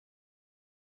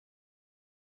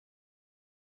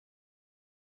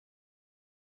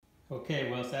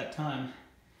Okay, well, it's that time.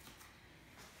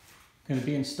 Going to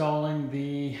be installing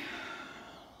the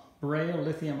Braille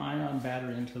lithium-ion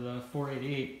battery into the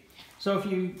 488. So if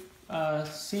you've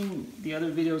seen the other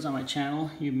videos on my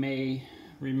channel, you may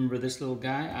remember this little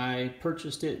guy. I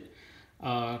purchased it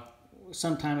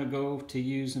some time ago to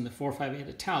use in the 458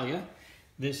 Italia.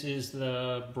 This is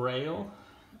the Braille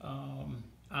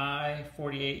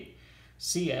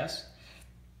I48CS.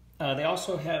 They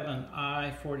also have an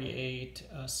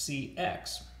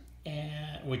I48CX,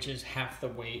 which is half the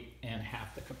weight and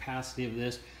half the capacity of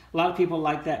this. A lot of people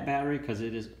like that battery because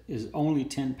it is only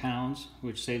 10 pounds,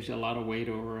 which saves you a lot of weight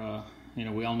over,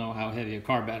 we all know how heavy a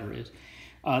car battery is.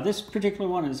 This particular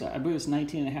one is, I believe it's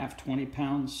 19.5, 20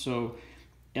 pounds. So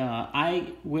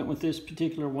I went with this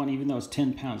particular one, even though it's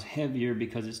 10 pounds heavier,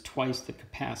 because it's twice the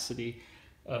capacity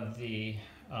of the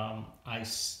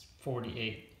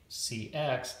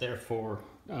I48CX, therefore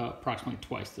approximately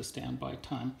twice the standby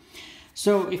time.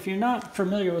 So if you're not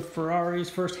familiar with Ferraris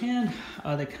firsthand,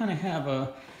 they kind of have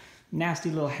a nasty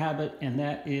little habit, and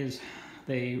that is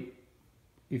if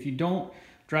you don't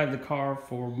drive the car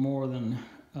for more than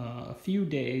a few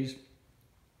days,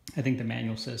 I think the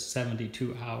manual says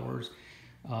 72 hours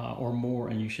or more,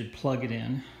 and you should plug it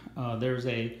in. There's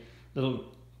a little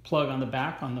plug on the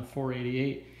back on the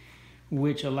 488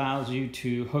 which allows you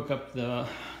to hook up the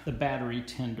battery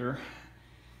tender.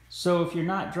 So if you're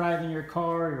not driving your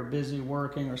car, you're busy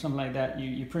working or something like that,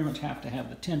 you pretty much have to have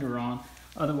the tender on.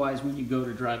 Otherwise, when you go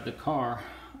to drive the car,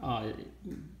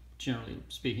 generally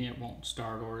speaking, it won't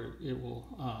start, or it will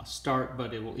start,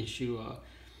 but it will issue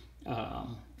a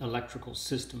electrical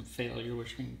system failure,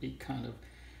 which can be kind of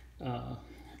a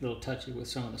little touchy with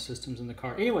some of the systems in the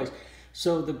car. Anyways,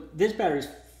 so this battery is,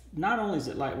 not only is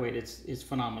it lightweight, it's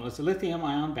phenomenal. It's a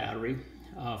lithium-ion battery.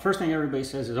 First thing everybody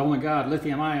says is, oh my God,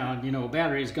 lithium-ion,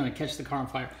 battery is going to catch the car on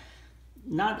fire.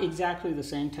 Not exactly the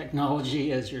same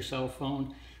technology as your cell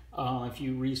phone. If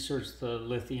you research the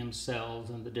lithium cells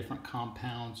and the different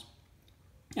compounds,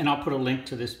 and I'll put a link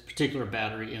to this particular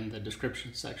battery in the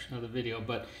description section of the video,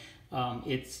 but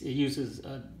it uses,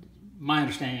 my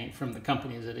understanding from the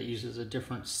company is that it uses a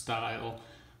different style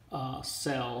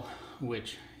cell,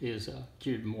 which is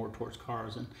geared more towards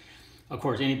cars. And of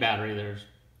course, any battery, there's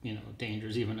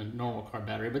dangers, even a normal car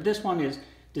battery, but this one is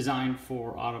designed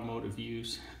for automotive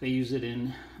use. They use it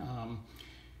in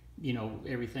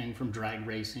everything from drag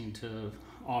racing to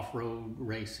off-road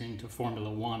racing to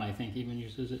Formula One, I think even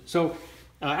uses it. So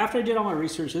after I did all my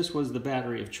research, this was the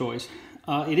battery of choice.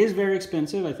 It is very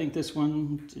expensive. I think this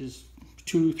one is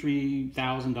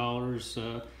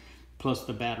 $2,000–3,000 plus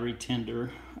the battery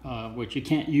tender, which you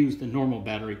can't use the normal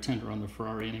battery tender on the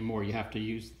Ferrari anymore. You have to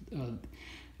use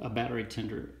a battery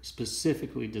tender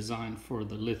specifically designed for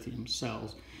the lithium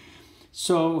cells.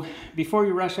 So before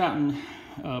you rush out and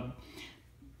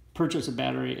purchase a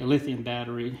lithium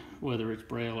battery, whether it's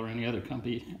Braille or any other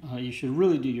company, you should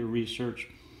really do your research.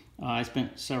 I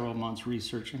spent several months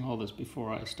researching all this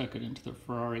before I stuck it into the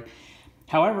Ferrari.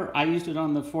 However, I used it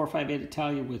on the 458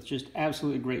 Italia with just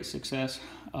absolutely great success.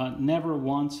 Never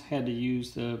once had to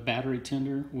use the battery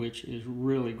tender, which is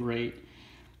really great.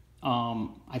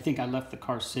 I think I left the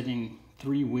car sitting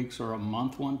 3 weeks or a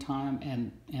month one time,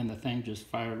 and the thing just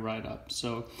fired right up.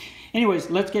 So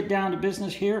anyways, let's get down to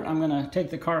business here. I'm going to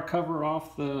take the car cover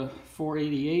off the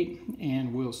 488,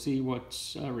 and we'll see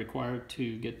what's required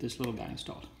to get this little guy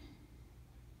installed.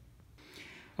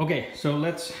 Okay, so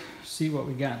let's see what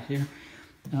we got here.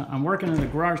 I'm working in the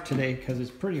garage today because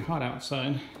it's pretty hot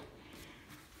outside,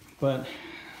 but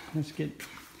let's take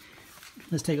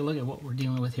a look at what we're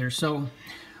dealing with here. So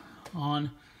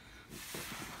on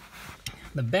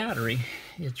the battery,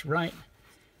 it's right,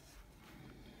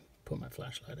 put my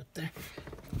flashlight up there.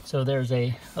 So there's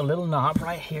a little knob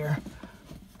right here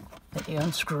that you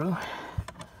unscrew.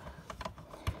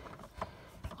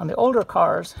 On the older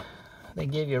cars, they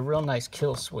gave you a real nice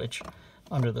kill switch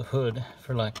under the hood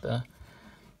for like the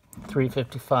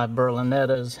 355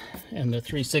 Berlinettas and the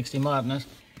 360 Modnas.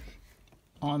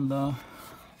 On the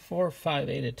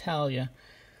 458 Italia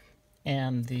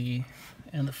and the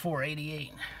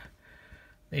 488,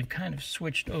 they've kind of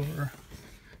switched over,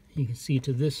 you can see,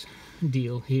 to this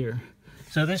deal here.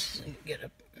 So this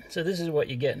is what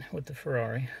you get with the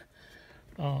Ferrari.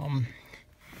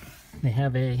 They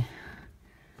have the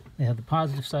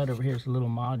positive side over here. It's a little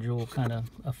module kind of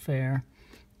affair,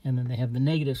 and then they have the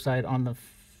negative side on the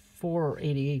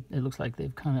 488. It looks like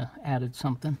they've kind of added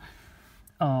something.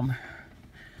 So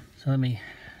let me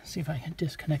see if I can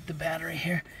disconnect the battery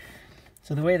here.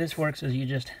 So the way this works is you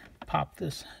just pop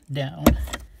this down,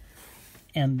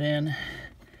 and then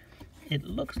it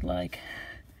looks like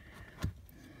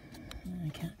I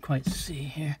can't quite see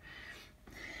here.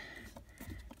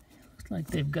 Looks like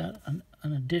they've got an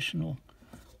additional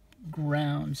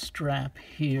ground strap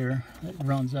here that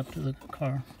runs up to the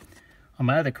car. On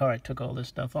my other car, I took all this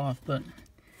stuff off, but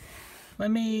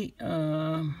let me,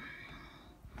 yeah,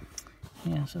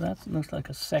 so that looks like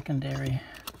a secondary.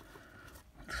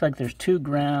 Looks like there's two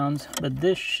grounds, but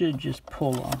this should just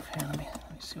pull off. Here, let me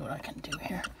see what I can do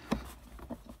here.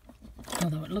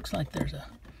 Although it looks like there's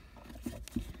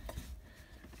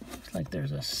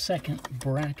a second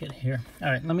bracket here. All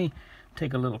right, let me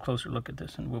take a little closer look at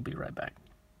this and we'll be right back.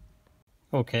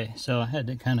 Okay, so I had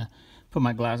to kind of put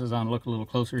my glasses on, look a little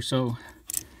closer. So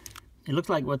it looks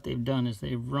like what they've done is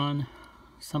they've run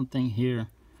something here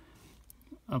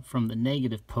up from the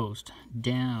negative post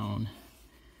down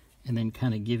and then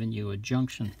kind of given you a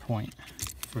junction point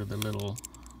for the little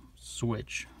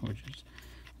switch, which is,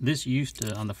 this used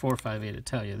to, on the 458, to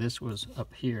tell you, this was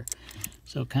up here.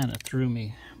 So it kind of threw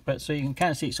me. But so you can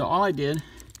kind of see, so all I did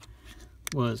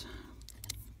was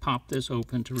pop this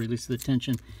open to release the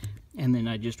tension, and then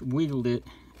I just wiggled it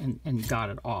and got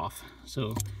it off.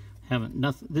 So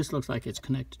this looks like it's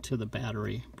connected to the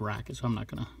battery bracket, so I'm not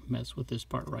going to mess with this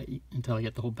part right until I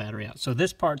get the whole battery out. So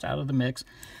this part's out of the mix,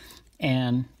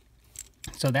 and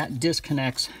so that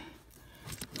disconnects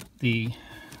the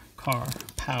car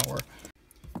power.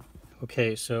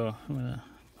 Okay, so I'm going to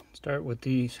start with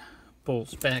these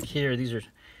bolts back here. These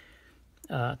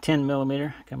are 10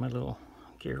 millimeter. Got my little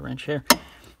gear wrench here.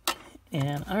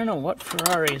 And I don't know what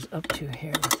Ferrari is up to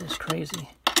here with this crazy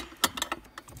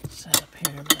setup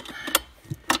here, but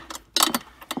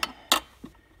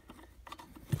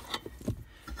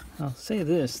I'll say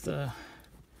this, the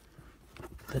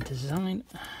design,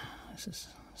 this is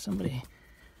somebody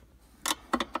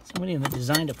in the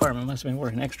design department must have been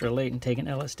working extra late and taking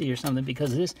LSD or something,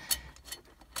 because this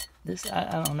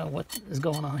I don't know what is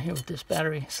going on here with this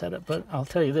battery setup, but I'll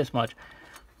tell you this much.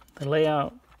 The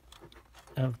layout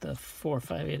of the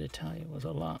 458 Italia was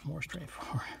a lot more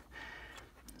straightforward.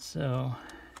 So,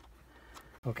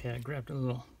 okay, I grabbed a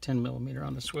little 10 millimeter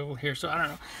on the swivel here. So I don't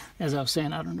know, as I was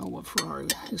saying, I don't know what Ferrari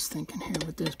is thinking here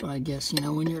with this, but I guess, you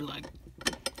know, when you're like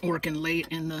working late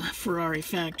in the Ferrari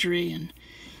factory and,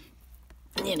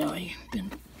 you know, you've been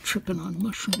tripping on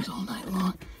mushrooms all night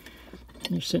long,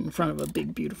 and you're sitting in front of a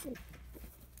big, beautiful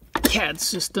CAD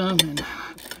system, and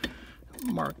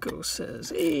Marco says,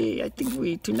 hey, I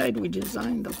think tonight we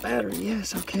designed the battery.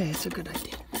 Yes, okay, it's a good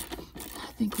idea.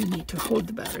 I think we need to hold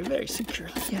the battery very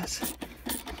securely. Yes.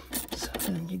 So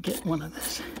then you get one of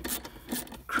this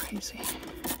crazy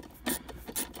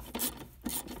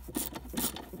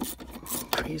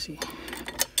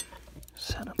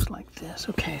setups like this.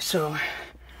 Okay, so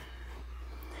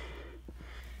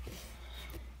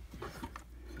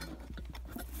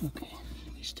okay,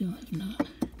 we still have not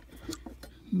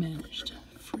managed to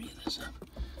free this up.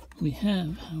 We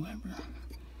have, however,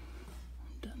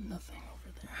 done nothing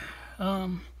over there.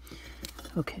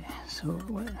 Okay, so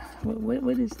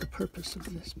what is the purpose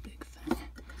of this big thing?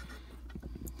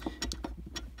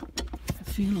 I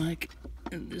feel like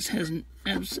this hasn't,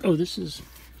 oh, this is,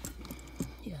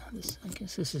 yeah, this, I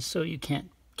guess this is so you can't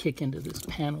kick into this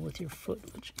panel with your foot,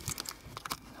 which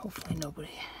hopefully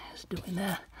nobody is doing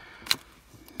that.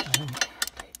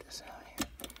 Take this out here.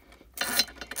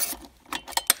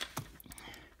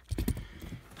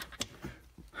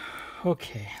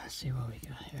 Okay, let's see what we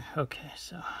got here. Okay,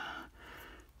 so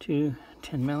 2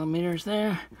 10 millimeters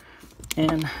there,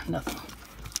 and nothing.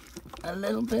 A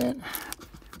little bit.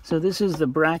 So this is the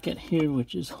bracket here,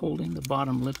 which is holding the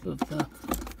bottom lip of the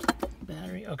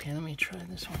battery. Okay, let me try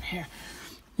this one here.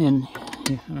 And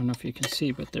I don't know if you can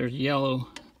see, but there's yellow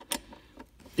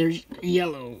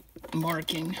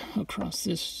marking across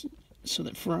this so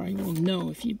that Ferrari will know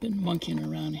if you've been monkeying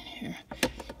around in here.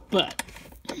 But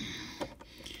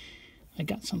I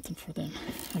got something for them.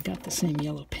 I got the same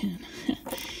yellow pin.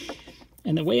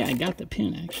 And the way I got the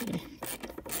pin, actually,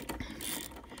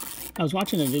 I was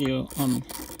watching a video on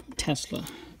Tesla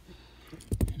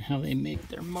and how they make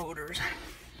their motors.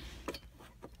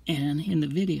 And in the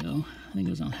video, I think it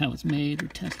was on How It's Made or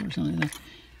Tesla or something like that,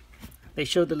 they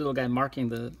showed the little guy marking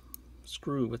the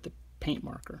screw with the paint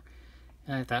marker.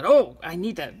 And I thought, oh, I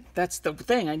need that. That's the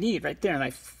thing I need right there. And I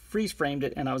freeze framed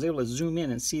it, and I was able to zoom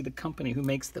in and see the company who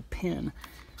makes the pin.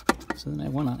 So then I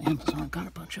went on Amazon and got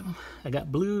a bunch of them. I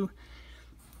got blue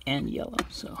and yellow.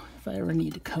 So if I ever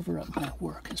need to cover up my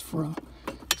work as far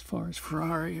as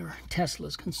Ferrari or Tesla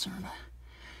is concerned,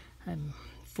 I'm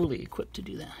fully equipped to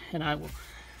do that. And I will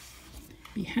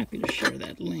be happy to share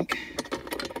that link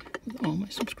with all my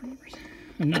subscribers.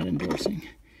 I'm not endorsing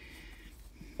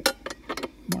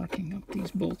marking up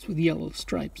these bolts with yellow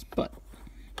stripes, but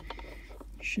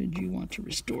should you want to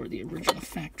restore the original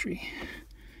factory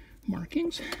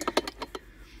markings.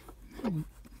 I'll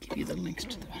give you the links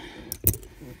to the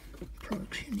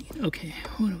products you need. Okay,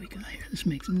 what do we got here? This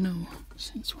makes no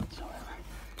sense whatsoever.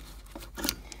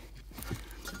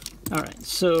 Alright,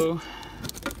 so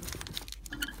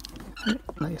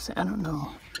like I said, I don't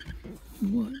know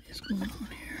what is going on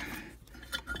here.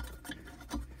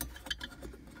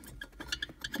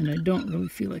 And I don't really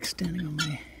feel like standing on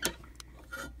my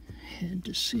head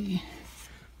to see.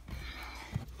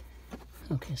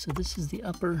 Okay, so this is the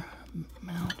upper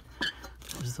mount.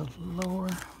 This is the lower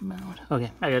mount.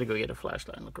 Okay, I gotta go get a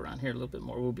flashlight and look around here a little bit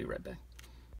more. We'll be right back.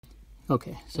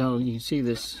 Okay, so you see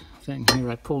this thing here.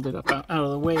 I pulled it up out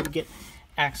of the way to get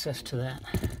access to that.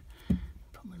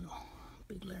 Put my little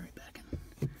Big Larry back in.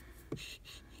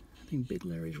 I think Big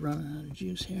Larry's running out of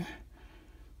juice here.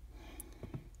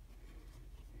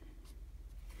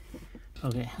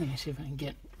 Okay, let me see if I can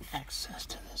get access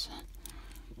to this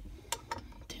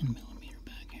 10mm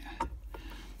back here.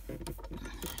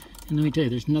 And let me tell you,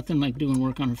 there's nothing like doing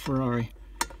work on a Ferrari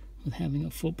with having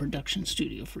a full production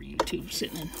studio for YouTube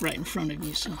sitting right in front of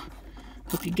you. So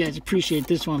hope you guys appreciate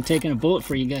this one. I'm taking a bullet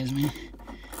for you guys, man.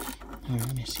 All right,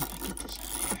 let me see if I can get this out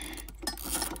of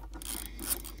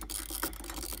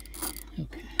here.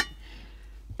 Okay.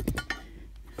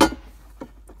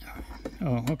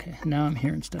 All right. Oh, okay. Now I'm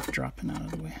hearing stuff dropping out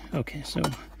of the way. Okay, so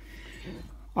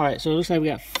all right, so it looks like we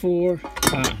got 4.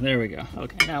 There we go.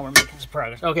 Okay, now we're making some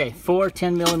progress. Okay, 4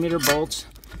 10mm bolts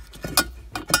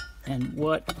and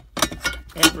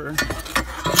whatever.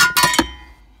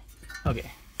 Okay,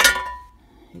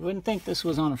 you wouldn't think this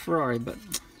was on a Ferrari, but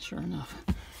sure enough.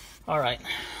 All right,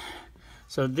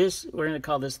 so this, we're going to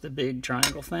call this the big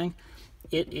triangle thing.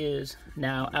 It is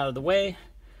now out of the way.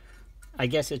 I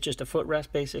guess it's just a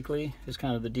footrest, basically, is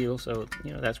kind of the deal. So,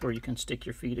 you know, that's where you can stick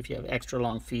your feet if you have extra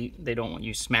long feet. They don't want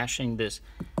you smashing this.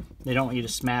 They don't want you to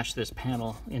smash this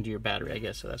panel into your battery, I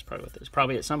guess. So that's probably what this is.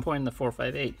 Probably at some point in the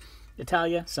 458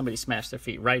 Italia, somebody smashed their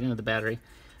feet right into the battery.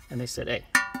 And they said, hey,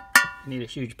 you need a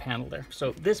huge panel there.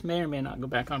 So this may or may not go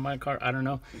back on my car. I don't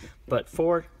know. But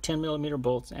 4 10mm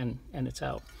bolts and it's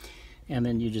out. And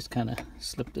then you just kind of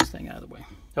slip this thing out of the way.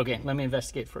 Okay, let me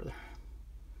investigate further.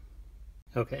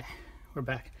 Okay. We're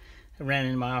back. I ran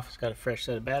into my office, got a fresh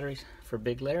set of batteries for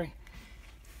Big Larry.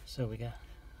 So we got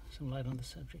some light on the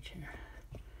subject here.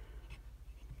 Get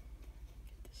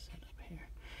this set up here.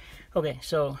 Okay,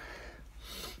 so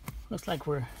looks like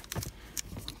we're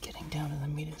getting down to the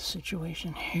meat of the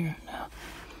situation here now.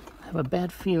 I have a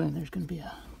bad feeling there's going to be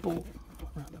a bolt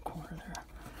around the corner there.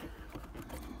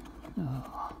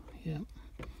 Oh, yep.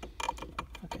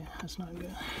 Okay, that's not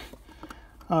good.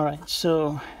 All right,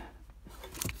 so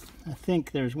I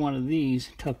think there's one of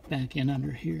these tucked back in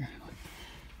under here.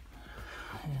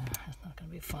 Yeah, that's not going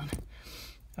to be fun.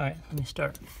 All right, let me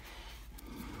start.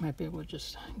 Might be able to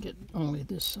just get only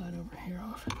this side over here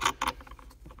off.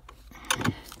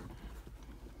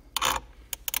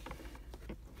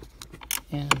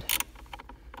 And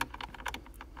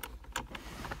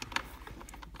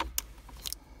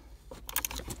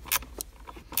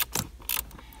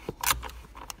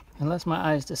unless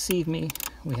my eyes deceive me,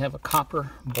 we have a copper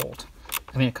bolt,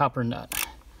 a copper nut,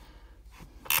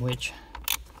 which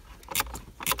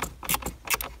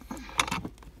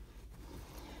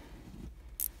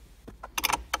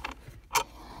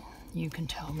you can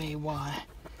tell me why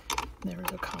there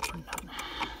is a copper nut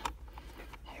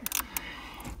here.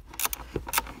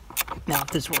 Now,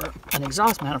 if this were an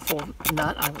exhaust manifold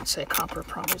nut, I would say copper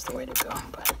probably is the way to go,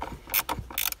 but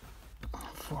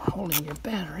for holding your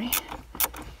battery,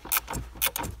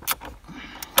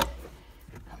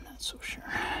 so sure.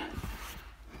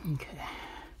 Okay.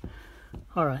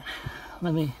 All right.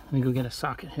 Let me go get a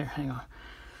socket here. Hang on.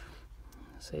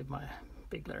 Save my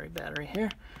Big Larry battery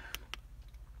here.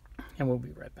 And we'll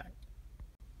be right back.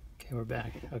 Okay, we're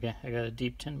back. Okay, I got a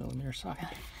deep 10mm socket.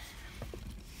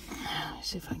 Let me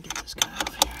see if I can get this guy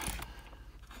off here.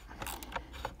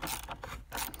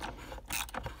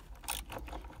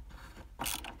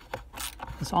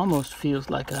 This almost feels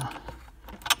like a,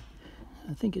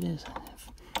 I think it is.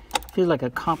 Feels like a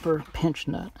copper pinch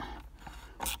nut,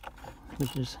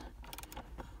 which is,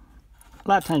 a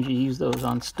lot of times you use those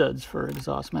on studs for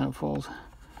exhaust manifolds.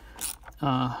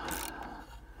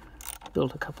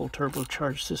 Built a couple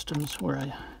turbocharged systems where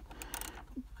I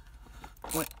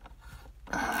went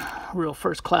real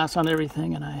first class on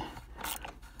everything, and I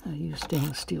used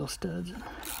stainless steel studs and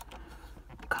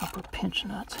copper pinch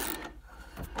nuts.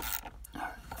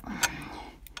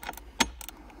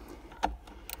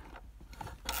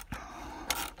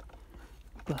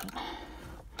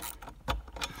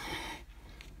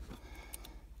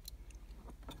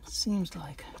 seems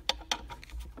like,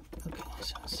 okay,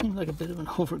 so it seems like a bit of an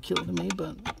overkill to me,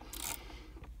 but,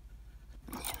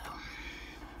 you know,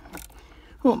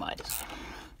 who am I to say?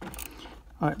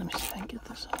 All right, let me see if I can get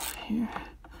this off here.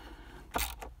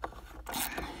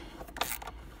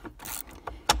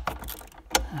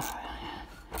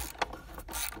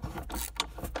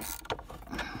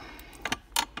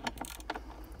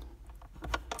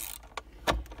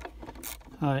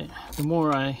 All right, the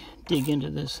more I dig into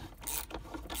this,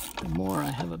 the more I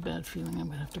have a bad feeling I'm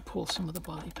gonna have to pull some of the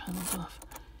body panels off.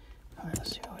 All right,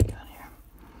 let's see what we got here.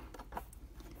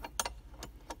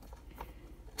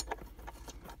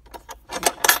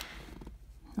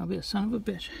 I'll be a son of a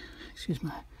bitch. Excuse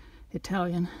my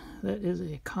Italian. That is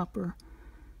a copper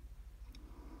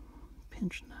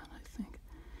pinch nut, I think.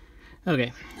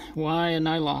 Okay, why a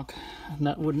nylock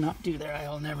nut would not do there,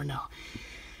 I'll never know.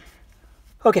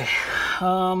 Okay,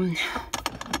 oh,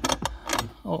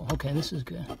 okay, this is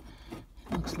good.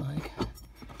 Looks like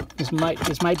this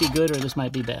might be good or this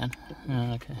might be bad.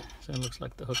 Okay, so it looks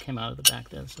like the hook came out of the back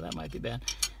there, so that might be bad.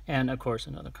 And of course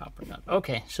another copper nut.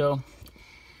 Okay, so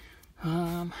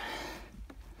let's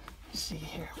see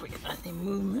here if we got any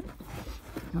movement.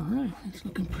 All right, it's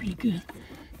looking pretty good.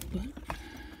 But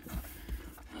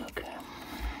okay,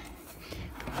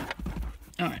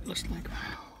 all right, looks like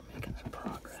we're making some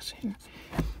progress here.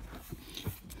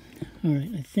 All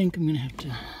right, I think I'm gonna have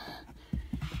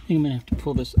to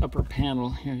pull this upper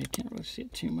panel here. You can't really see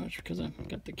it too much because I've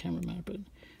got the camera mounted, but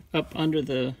up under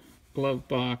the glove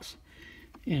box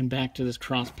and back to this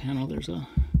cross panel, there's a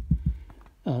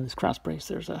this cross brace.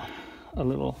 There's a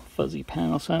little fuzzy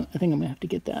panel, so I think I'm gonna have to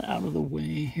get that out of the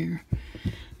way here.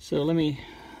 So let me.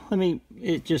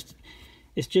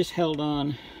 It's just held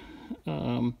on.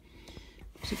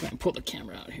 See if I can pull the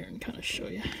camera out here and kind of show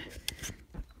you.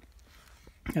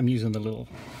 I'm using the little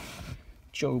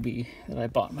Joby that I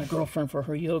bought my girlfriend for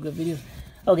her yoga video.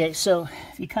 Okay, so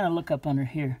if you kind of look up under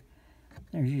here,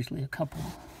 there's usually a couple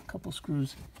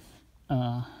screws.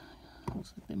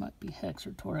 Looks like they might be hex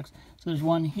or Torx. So there's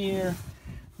one here,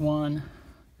 one.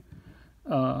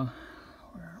 Where are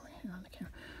we here on the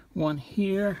camera? One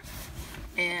here,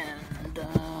 and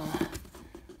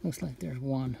looks like there's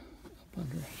one up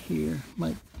under here.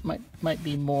 Might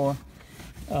be more.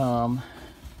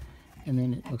 And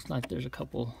then it looks like there's a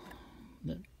couple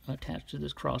that are attached to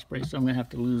this cross brace. So I'm gonna have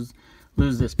to lose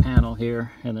this panel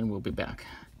here, and then we'll be back.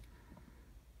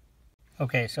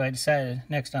 Okay, so I decided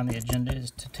next on the agenda is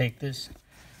to take this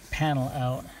panel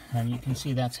out, and you can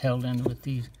see that's held in with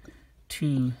these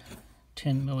two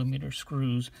 10mm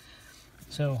screws.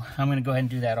 So I'm going to go ahead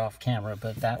and do that off camera,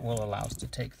 but that will allow us to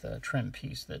take the trim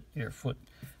piece that your foot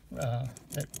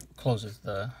that closes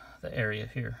the area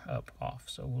here up off.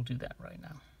 So we'll do that right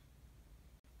now.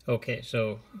 Okay,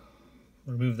 so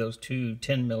remove those two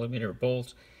 10mm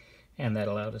bolts, and that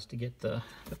allowed us to get the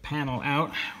panel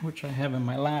out, which I have in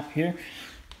my lap here.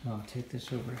 I'll take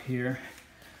this over here.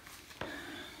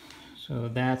 So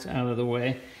that's out of the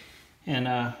way. And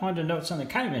I wanted to note something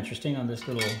kind of interesting on this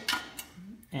little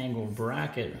angled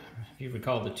bracket. If you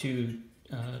recall the two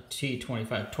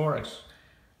T25 Torx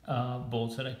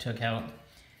bolts that I took out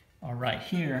are right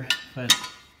here, but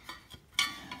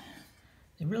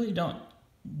they really don't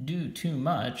do too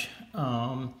much.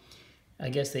 I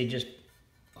guess they just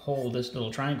hold this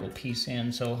little triangle piece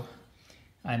in, so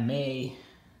I may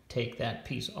take that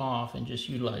piece off and just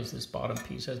utilize this bottom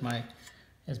piece as my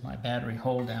battery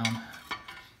hold down.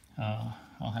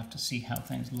 I'll have to see how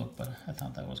things look, but I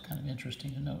thought that was kind of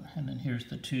interesting to note. And then here's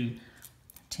the two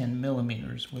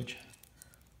 10mm which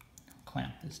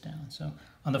clamp this down. So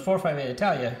on the 458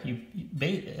 Italia,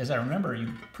 as I remember,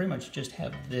 you pretty much just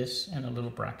have this and a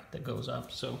little bracket that goes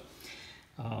up. So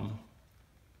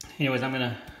anyways, I'm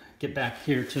gonna get back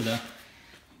here to the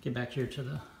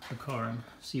car and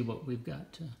see what we've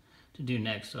got to do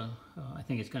next. So I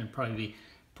think it's going to probably be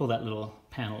pull that little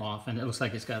panel off, and it looks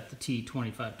like it's got the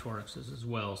T25 Torxes as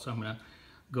well. So I'm going to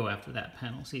go after that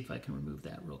panel, see if I can remove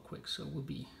that real quick. So we'll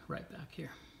be right back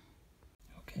here.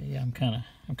 Okay, yeah, I'm kind of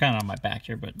on my back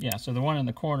here, but yeah. So the one in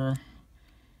the corner,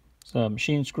 it's a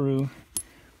machine screw.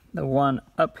 The one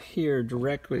up here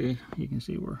directly, you can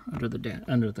see we're under the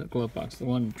glove box. The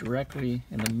one directly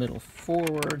in the middle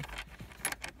forward.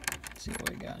 Let's see what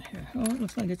we got here. Oh, it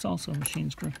looks like it's also a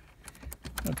machine screw.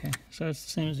 Okay, so it's the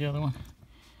same as the other one.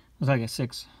 It's like a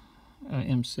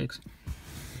M6.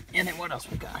 And then what else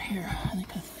we got here? I think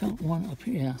I felt one up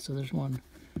here. Yeah, so there's one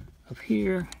up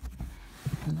here.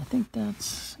 And I think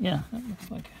that's, yeah, that looks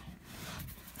like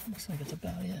it's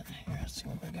about it. Here, let's see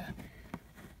what we got.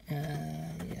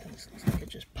 Yeah, this looks like it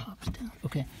just pops down.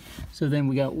 Okay, so then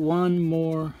we got one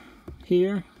more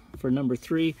here for number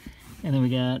 3. And then we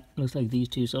got, looks like these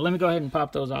two. So let me go ahead and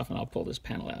pop those off and I'll pull this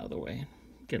panel out of the way and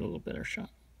get a little better shot.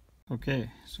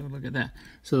 Okay, so look at that.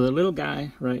 So the little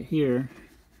guy right here,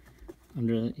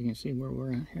 under, you can see where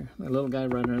we're at here. The little guy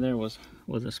right under there was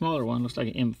a smaller one, looks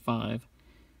like an M5.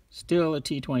 Still a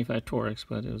T25 Torx,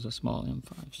 but it was a small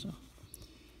M5. So in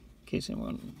case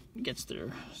anyone gets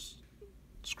their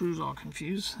screws all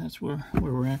confused, that's where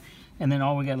we're at. And then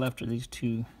all we got left are these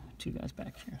two guys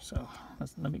back here. So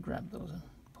let me grab those and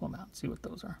pull them out and see what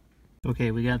those are.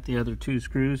 Okay, we got the other 2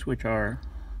 screws, which have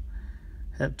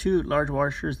 2 large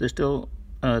washers. They're still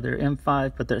they're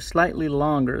M5, but they're slightly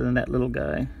longer than that little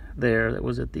guy there that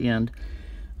was at the end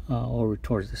over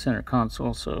towards the center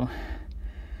console. So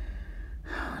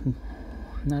I'm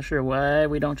not sure why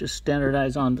we don't just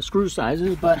standardize on the screw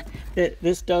sizes, but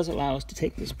this does allow us to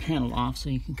take this panel off so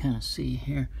you can kind of see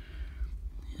here.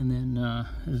 And then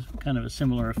it's kind of a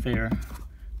similar affair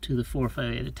to the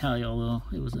 458 Italia, although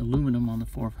it was aluminum on the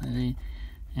 458.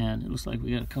 And it looks like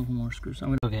we got a couple more screws.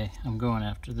 Okay, I'm going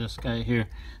after this guy here.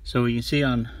 So you can see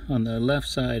on the left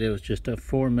side, it was just a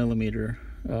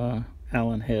 4mm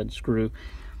Allen head screw.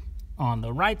 On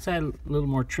the right side, a little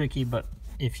more tricky, but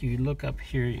if you look up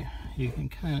here, you can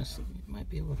kind of see, you might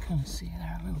be able to kind of see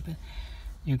there a little bit.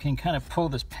 You can kind of pull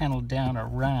this panel down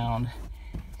around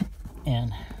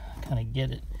and kind of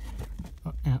get it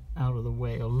out of the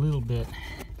way a little bit.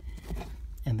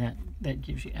 And that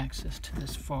gives you access to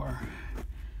this far.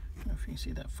 I don't know if you can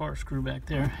see that far screw back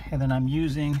there. And then I'm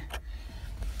using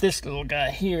this little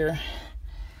guy here,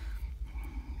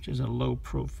 which is a low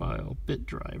profile bit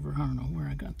driver. I don't know where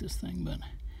I got this thing, but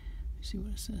you see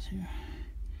what it says here.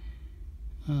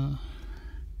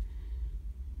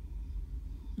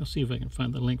 I'll see if I can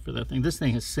find the link for that thing. This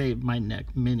thing has saved my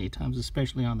neck many times,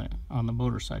 especially on the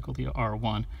motorcycle, the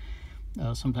R1.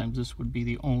 Sometimes this would be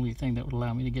the only thing that would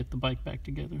allow me to get the bike back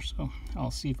together, so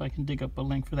I'll see if I can dig up a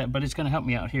link for that, but it's going to help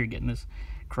me out here getting this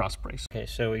cross brace. Okay,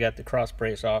 so we got the cross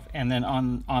brace off, and then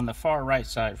on the far right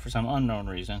side, for some unknown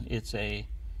reason, it's a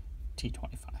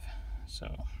T25. So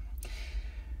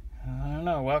I don't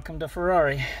know, welcome to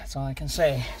Ferrari, that's all I can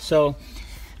say. So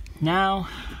now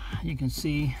you can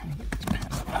see, I'll get this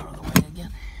panel out of the way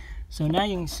again. So now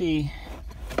you can see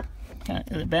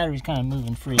the battery's kind of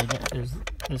moving free. There's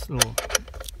this little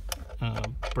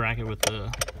bracket with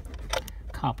the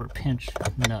copper pinch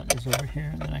nut is over here,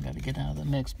 and then I got to get out of the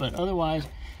mix. But otherwise,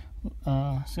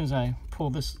 as soon as I pull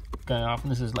this guy off,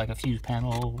 and this is like a fuse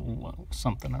panel,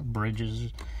 something, or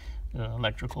bridges,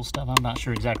 electrical stuff. I'm not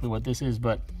sure exactly what this is,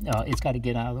 but it's got to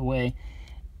get out of the way.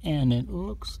 And it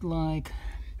looks like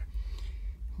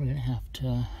we're going to have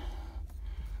to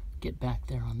get back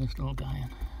there on this little guy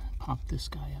and pop this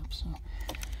guy up. So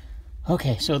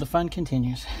okay, so the fun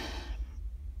continues.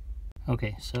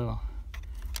 Okay, so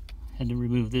had to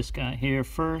remove this guy here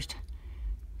first.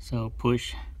 So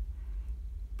push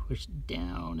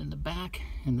down in the back,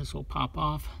 and this will pop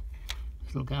off.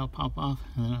 This little guy will pop off,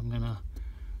 and then I'm gonna,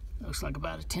 looks like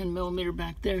about a 10mm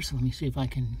back there. So let me see if I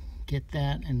can get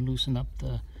that and loosen up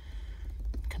the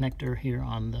connector here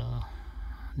on the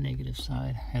negative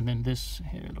side. And then this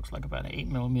here looks like about an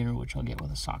 8mm, which I'll get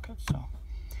with a socket. So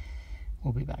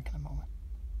we'll be back in a moment.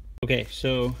 Okay,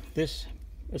 so this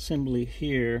assembly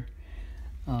here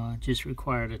just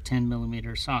required a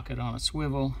 10mm socket on a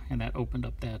swivel, and that opened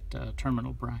up that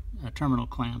terminal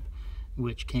clamp,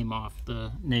 which came off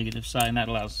the negative side, and that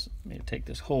allows me to take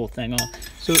this whole thing off.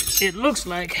 So it looks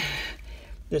like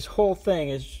this whole thing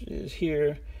is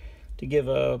here to give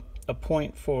a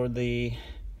point for the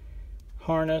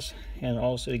harness, and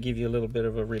also to give you a little bit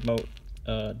of a remote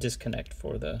disconnect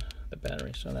for the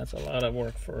battery. So that's a lot of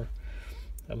work for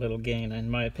a little gain, in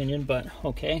my opinion, but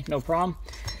okay, no problem.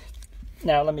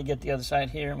 Now let me get the other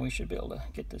side here, and we should be able to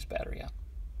get this battery out.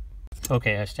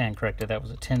 Okay, I stand corrected, that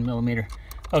was a 10mm.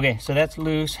 Okay, so that's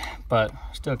loose, but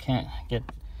still can't get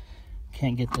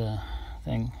the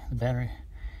battery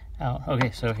out.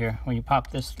 Okay, so here, when you pop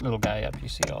this little guy up, you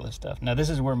see all this stuff. Now this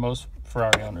is where most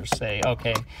Ferrari owners say,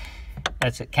 okay,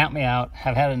 that's it, count me out,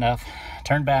 I've had enough,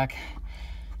 turn back.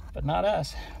 But not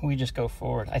us, we just go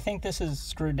forward. I think this is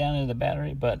screwed down into the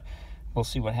battery, but we'll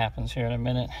see what happens here in a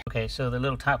minute. Okay, so the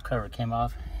little top cover came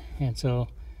off, and so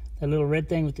that little red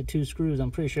thing with the 2 screws, I'm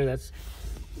pretty sure that's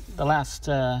the last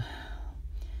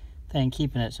thing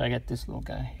keeping it. So I got this little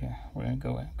guy here. We're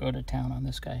gonna go to town on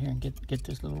this guy here and get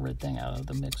this little red thing out of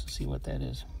the mix and see what that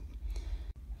is.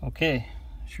 Okay,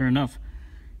 sure enough,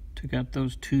 took out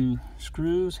those 2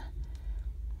 screws.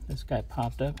 This guy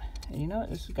popped up, and you know what,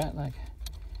 this has got like,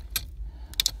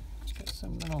 it's got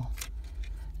some little,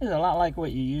 it's a lot like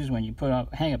what you use when you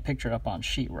hang a picture up on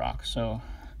sheetrock. So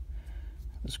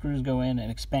the screws go in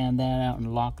and expand that out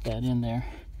and lock that in there.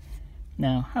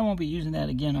 Now, I won't be using that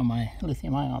again on my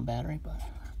lithium-ion battery, but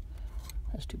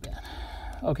that's too bad.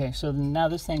 Okay, so now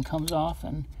this thing comes off,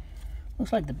 and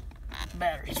looks like the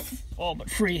battery's all but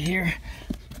free here.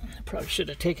 I probably should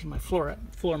have taken my floor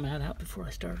mat out before I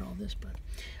started all this, but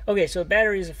okay, so the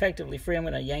battery is effectively free. I'm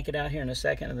going to yank it out here in a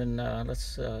second, and then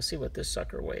let's see what this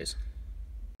sucker weighs.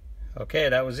 Okay,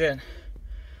 that was it.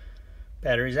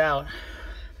 Battery's out.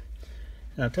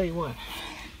 And I'll tell you what,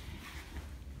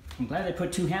 I'm glad they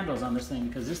put two handles on this thing,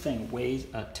 because this thing weighs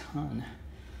a ton.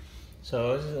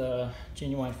 So this is a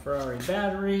genuine Ferrari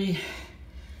battery.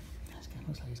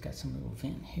 Looks like it's got some little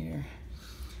vent here.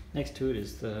 Next to it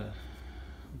is the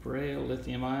Braille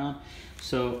lithium-ion.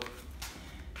 So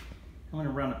I'm going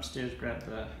to run upstairs, grab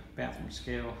the bathroom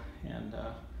scale, and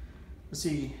let's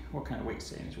see what kind of weight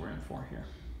savings we're in for here.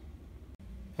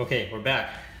 Okay, we're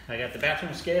back. I got the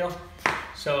bathroom scale.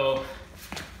 So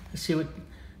let's see what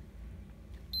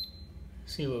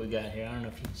we got here. I don't know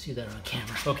if you can see that on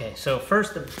camera. Okay, so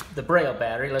first the Braille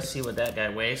battery. Let's see what that guy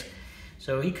weighs.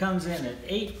 So he comes in at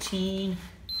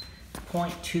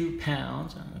 18.2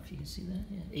 pounds. I don't know if you can see that.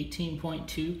 Yeah,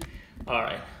 18.2. All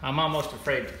right, I'm almost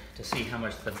afraid to see how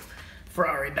much the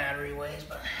Ferrari battery weighs,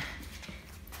 but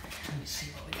let me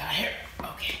see what we got here.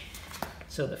 Okay,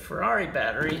 so the Ferrari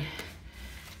battery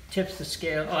tips the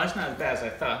scale. Oh, that's not as bad as I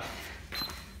thought.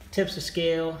 Tips the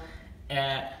scale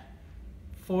at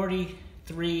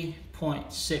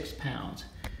 43.6 pounds.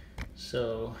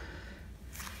 So,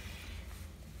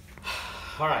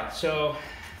 all right, so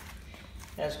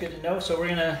that's good to know. So we're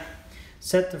gonna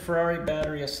set the Ferrari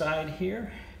battery aside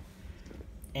here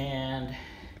and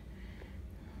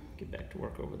get back to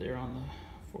work over there on the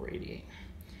 488.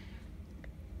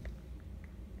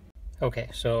 Okay,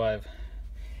 so I've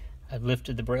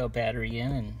lifted the Braille battery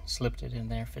in and slipped it in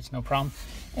there, fits no problem.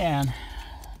 And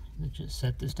let's just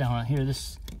set this down on here.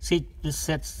 This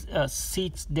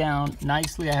seats down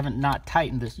nicely. I haven't not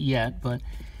tightened this yet, but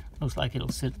looks like it'll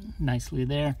sit nicely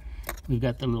there. We've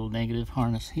got the little negative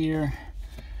harness here,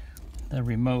 the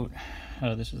remote.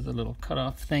 This is the little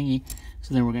cutoff thingy.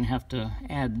 So then we're going to have to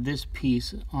add this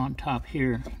piece on top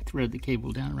here, thread the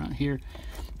cable down around here,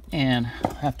 and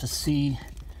have to see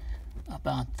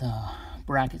about the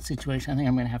bracket situation. I think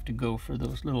I'm going to have to go for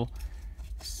those little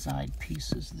side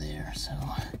pieces there. So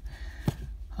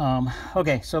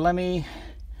okay, so let me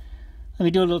do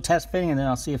a little test fitting, and then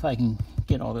I'll see if I can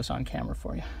get all this on camera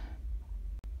for you.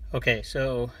 Okay,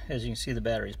 so as you can see, the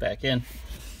battery's back in.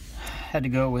 Had to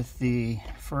go with the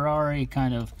Ferrari,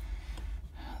 kind of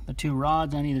the two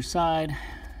rods on either side.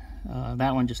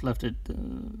 That one just left it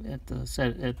at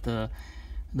the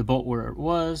bolt where it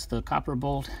was, the copper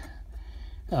bolt,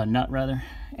 nut rather,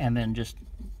 and then just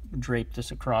drape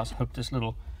this across, hook this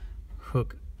little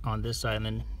hook on this side, and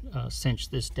then cinch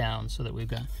this down so that we've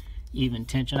got even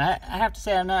tension. I have to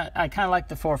say, I kind of like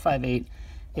the 458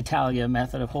 Italia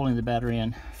method of holding the battery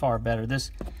in far better.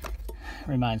 This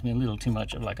reminds me a little too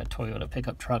much of like a Toyota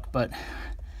pickup truck, but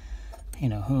you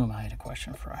know, who am I to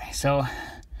question Ferrari? So,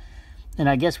 and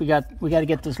I guess we got to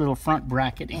get this little front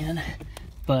bracket in,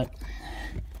 but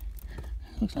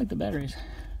looks like the battery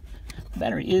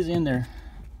is in there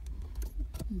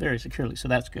very securely, so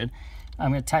that's good.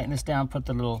 I'm going to tighten this down, put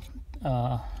the little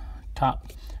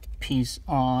top piece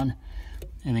on,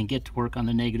 and then get to work on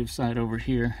the negative side over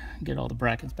here, get all the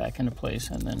brackets back into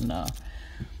place, and then I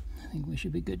think we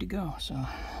should be good to go. So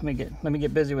let me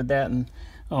get busy with that. And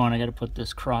oh, and I got to put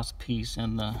this cross piece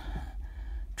and the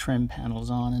trim panels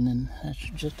on, and then that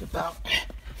should just about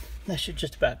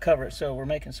cover it. So we're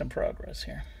making some progress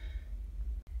here.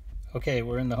 Okay,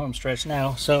 we're in the home stretch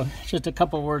now. So just a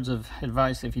couple words of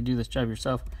advice if you do this job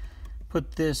yourself.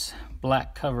 Put this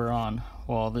black cover on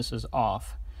while this is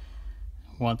off.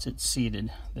 Once it's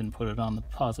seated, then put it on the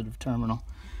positive terminal.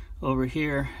 Over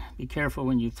here, be careful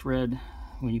when you put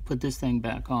this thing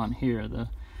back on here, the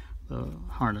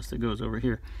harness that goes over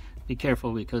here. Be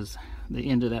careful, because the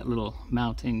end of that little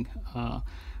mounting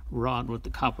rod with the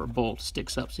copper bolt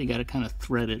sticks up, so you got to kind of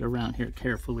thread it around here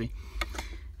carefully.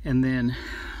 And then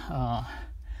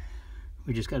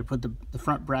we just got to put the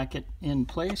front bracket in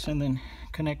place, and then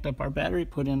connect up our battery,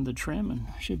 put in the trim, and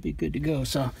should be good to go.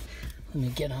 So let me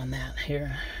get on that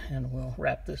here, and we'll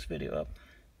wrap this video up.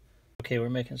 Okay, we're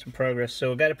making some progress. So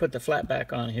we've got to put the flat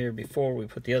back on here before we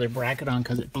put the other bracket on,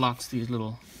 because it blocks these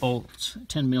little bolts,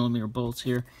 10mm bolts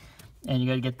here. And you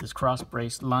got to get this cross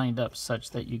brace lined up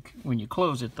such that when you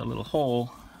close it, the little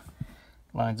hole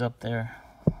lines up there.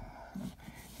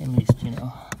 At least, you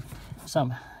know,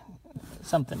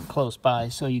 something close by,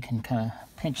 so you can kind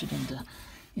of pinch it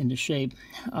into shape.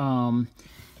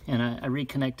 And I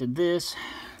reconnected this,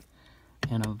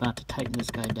 and I'm about to tighten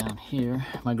this guy down here.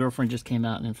 My girlfriend just came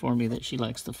out and informed me that she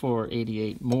likes the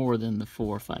 488 more than the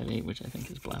 458, which I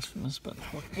think is blasphemous, but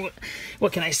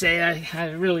what can I say?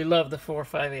 I really love the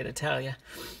 458 Italia.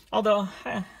 Although,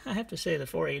 I have to say the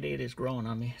 488 is growing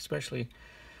on me, especially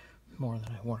more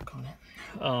that I work on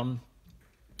it.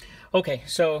 Okay,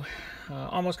 so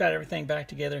almost got everything back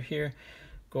together here.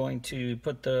 Going to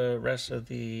put the rest of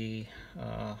the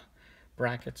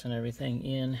brackets and everything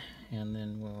in, and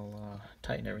then we'll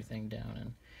tighten everything down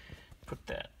and put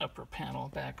that upper panel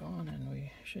back on, and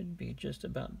we should be just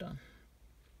about done.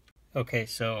 Okay,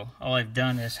 so all I've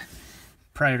done is,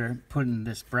 prior to putting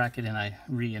this bracket in, I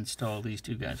reinstalled these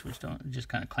two guys, which don't just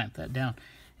kind of clamp that down,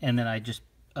 and then I just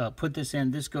put this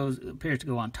in. This appears to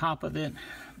go on top of it.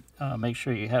 Make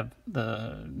sure you have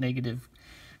the negative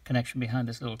connection behind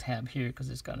this little tab here, because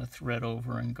it's got to thread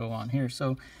over and go on here.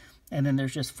 So, and then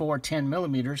there's just 4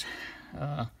 10mm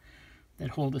that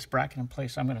hold this bracket in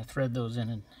place. I'm going to thread those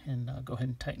in and go ahead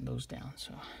and tighten those down.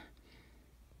 So,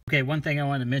 okay, one thing I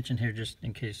wanted to mention here, just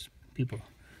in case people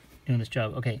doing this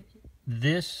job. Okay,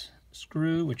 this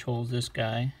screw which holds this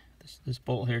guy, this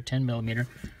bolt here, 10mm,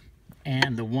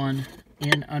 and the one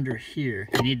in under here,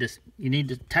 you need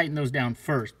to tighten those down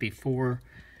first before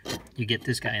you get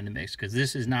this guy in the mix, because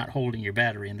this is not holding your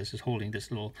battery, and this is holding this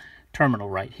little terminal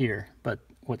right here. But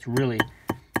what's really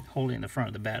holding the front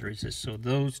of the battery is this. So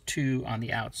those two on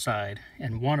the outside,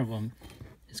 and one of them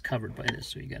is covered by this,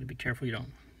 so you got to be careful you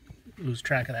don't lose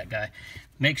track of that guy.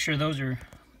 Make sure those are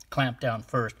clamped down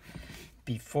first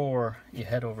before you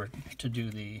head over to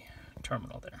do the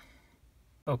terminal there.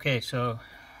 Okay, so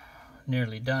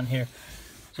nearly done here.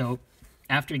 So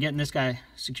after getting this guy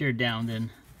secured down,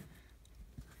 then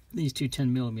these two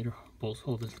 10mm bolts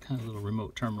hold this kind of little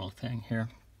remote terminal thing here.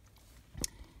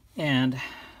 And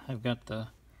I've got the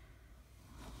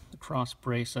cross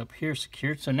brace up here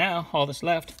secured. So now all that's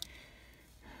left,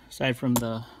 aside from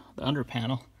the under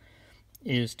panel,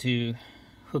 is to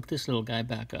hook this little guy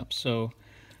back up. So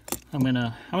I'm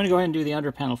gonna go ahead and do the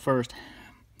under panel first,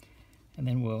 and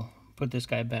then we'll put this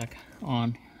guy back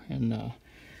on, and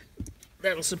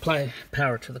that'll supply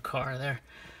power to the car there.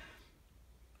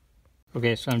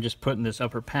 Okay, so I'm just putting this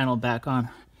upper panel back on.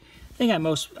 I think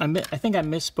I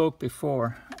misspoke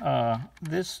before.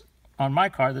 This on my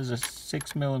car, there's a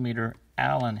 6mm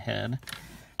Allen head.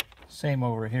 Same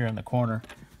over here in the corner.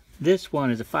 This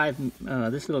one is a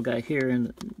 5. This little guy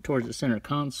here towards the center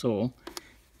console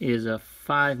is a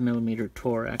 5mm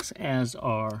Torx, as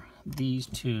are these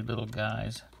two little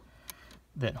guys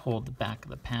that hold the back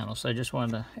of the panel. So I just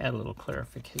wanted to add a little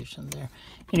clarification there.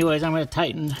 Anyways, I'm going to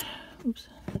tighten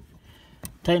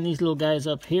these little guys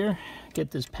up here,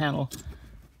 get this panel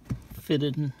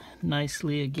fitted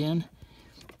nicely again,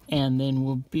 and then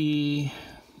we'll be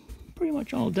pretty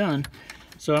much all done.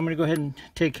 So I'm going to go ahead and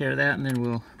take care of that, and then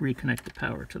we'll reconnect the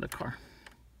power to the car.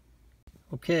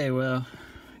 Okay, well,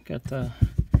 got the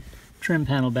trim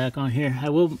panel back on here. I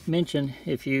will mention,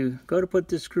 if you go to put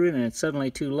this screw in and it's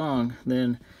suddenly too long,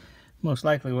 then most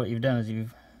likely what you've done is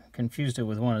you've confused it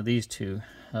with one of these two.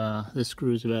 This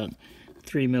screw is about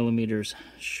 3mm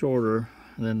shorter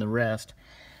than the rest,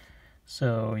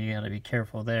 so you got to be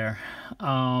careful there.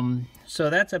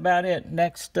 So that's about it.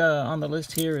 Next on the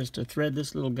list here is to thread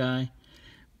this little guy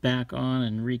back on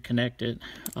and reconnect it.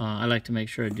 I like to make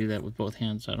sure I do that with both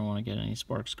hands, so I don't want to get any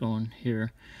sparks going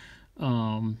here.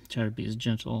 Try to be as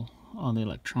gentle on the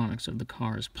electronics of the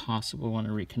car as possible when I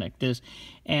reconnect this.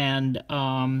 And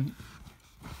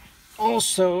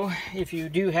also, if you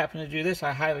do happen to do this,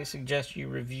 I highly suggest you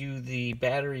review the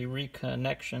battery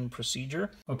reconnection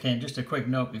procedure. Okay, and just a quick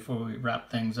note before we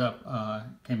wrap things up.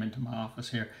 Came into my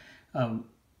office here.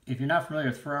 If you're not familiar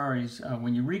with Ferraris,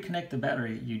 when you reconnect the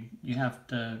battery, you have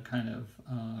to kind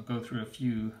of go through a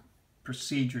few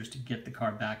procedures to get the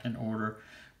car back in order.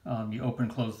 You open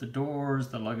and close the doors,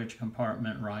 the luggage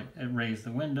compartment, raise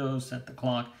the windows, set the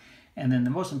clock. And then the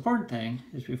most important thing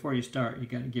is, before you start, you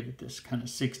got to give it this kind of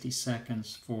 60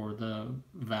 seconds for the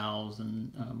valves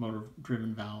and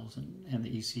motor-driven valves and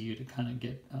the ECU to kind of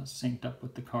get synced up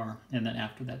with the car. And then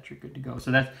after that, you're good to go.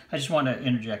 So I just want to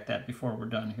interject that before we're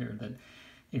done here, that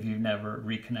if you've never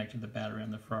reconnected the battery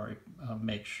on the Ferrari,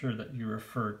 make sure that you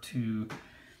refer to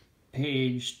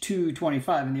page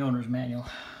 225 in the owner's manual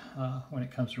when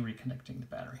it comes to reconnecting the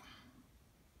battery.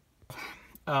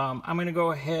 I'm going to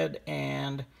go ahead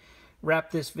and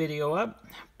wrap this video up,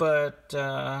 but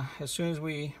as soon as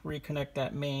we reconnect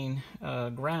that main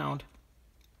ground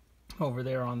over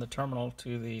there on the terminal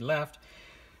to the left,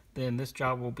 then this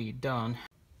job will be done.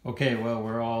 Okay, well,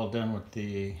 we're all done with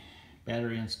the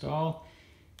battery install.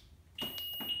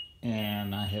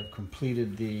 and I have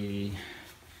completed the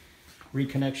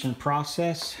reconnection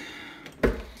process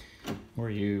where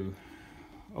you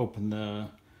open the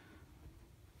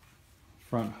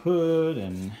front hood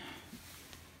and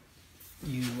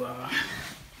you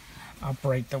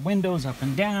operate the windows up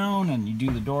and down, and you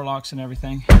do the door locks and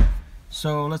everything.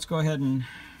 So let's go ahead and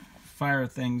fire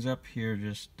things up here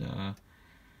just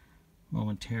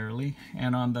momentarily.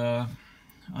 And on the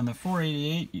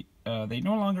 488, they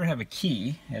no longer have a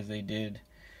key as they did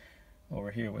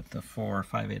over here with the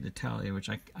 458 Italia, which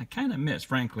I kind of miss,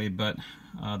 frankly, but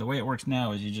the way it works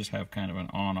now is you just have kind of an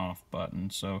on-off button.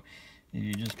 So if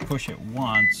you just push it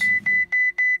once,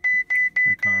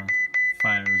 the car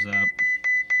fires up.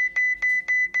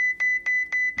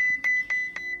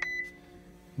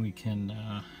 We can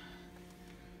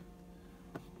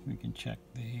check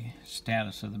the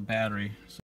status of the battery.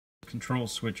 So control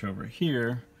switch over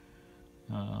here,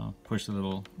 push the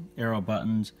little arrow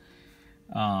buttons.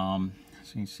 So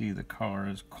you can see the car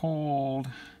is cold,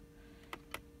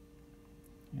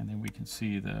 and then we can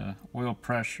see the oil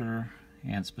pressure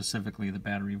and specifically the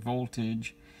battery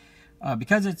voltage.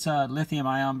 Because it's a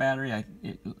lithium-ion battery,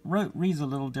 it reads a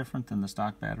little different than the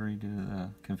stock battery due to the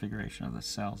configuration of the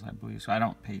cells, I believe. So I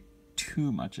don't pay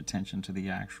too much attention to the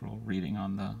actual reading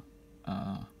on the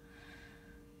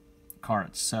car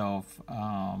itself.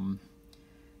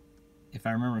 If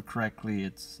I remember correctly,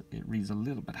 it reads a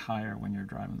little bit higher when you're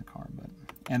driving the car.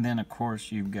 And then, of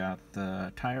course, you've got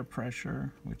the tire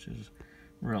pressure, which is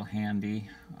real handy.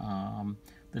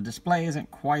 The display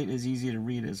isn't quite as easy to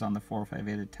read as on the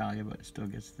 458 Italia, but it still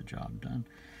gets the job done.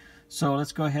 So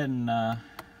let's go ahead and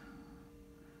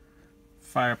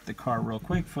fire up the car real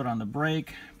quick. Foot on the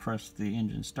brake, press the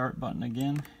engine start button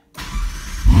again.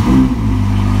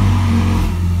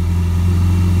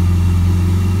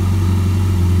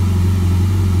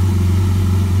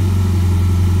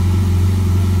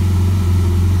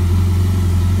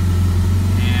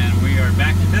 And we are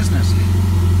back in business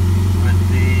with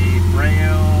the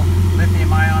Braille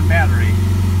lithium-ion battery.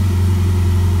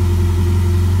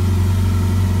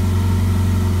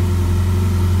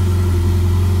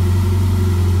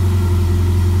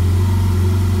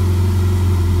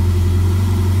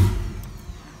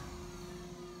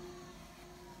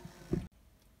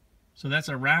 So that's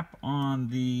a wrap on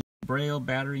the Braille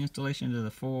battery installation to the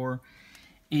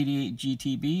 488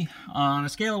 GTB. On a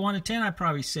scale of 1 to 10, I'd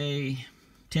probably say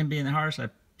 10 being the hardest, I'd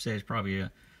say it's probably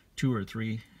a 2 or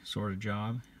 3 sort of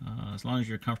job. As long as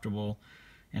you're comfortable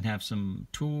and have some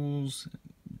tools,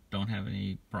 don't have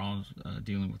any problems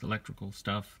dealing with electrical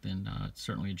stuff, then it's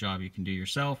certainly a job you can do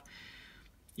yourself.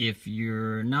 If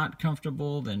you're not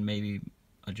comfortable, then maybe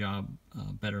a job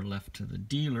better left to the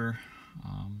dealer.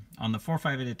 On the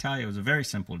 458 Italia, it was a very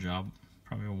simple job,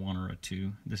 probably a 1 or a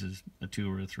 2. This is a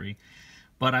 2 or a 3.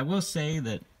 But I will say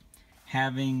that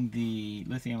having the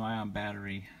lithium-ion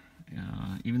battery,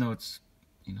 even though it's,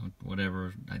 you know,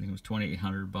 whatever, I think it was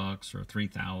 $2,800 or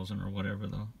 $3,000 or whatever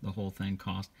the whole thing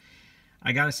cost,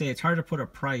 I gotta say it's hard to put a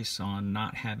price on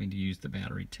not having to use the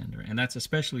battery tender. And that's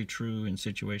especially true in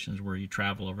situations where you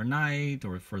travel overnight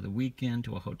or for the weekend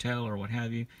to a hotel or what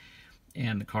have you,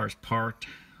 and the car's parked,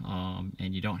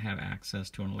 and you don't have access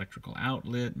to an electrical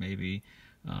outlet, maybe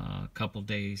a couple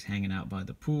days hanging out by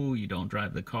the pool, you don't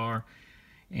drive the car,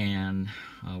 and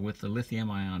with the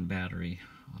lithium-ion battery,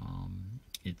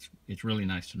 it's really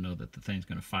nice to know that the thing's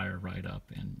going to fire right up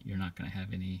and you're not going to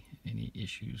have any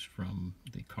issues from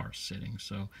the car sitting.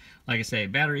 So like I say,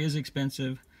 battery is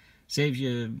expensive, saves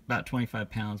you about 25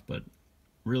 pounds, but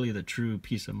really the true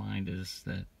peace of mind is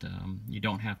that you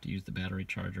don't have to use the battery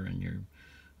charger, and you're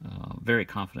very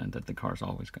confident that the car's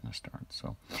always going to start.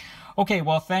 So, okay,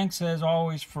 well, thanks as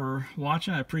always for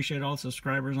watching. I appreciate all the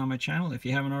subscribers on my channel. If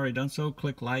you haven't already done so,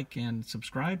 click like and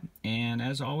subscribe. And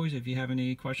as always, if you have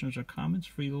any questions or comments,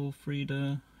 feel free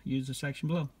to use the section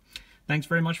below. Thanks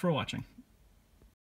very much for watching.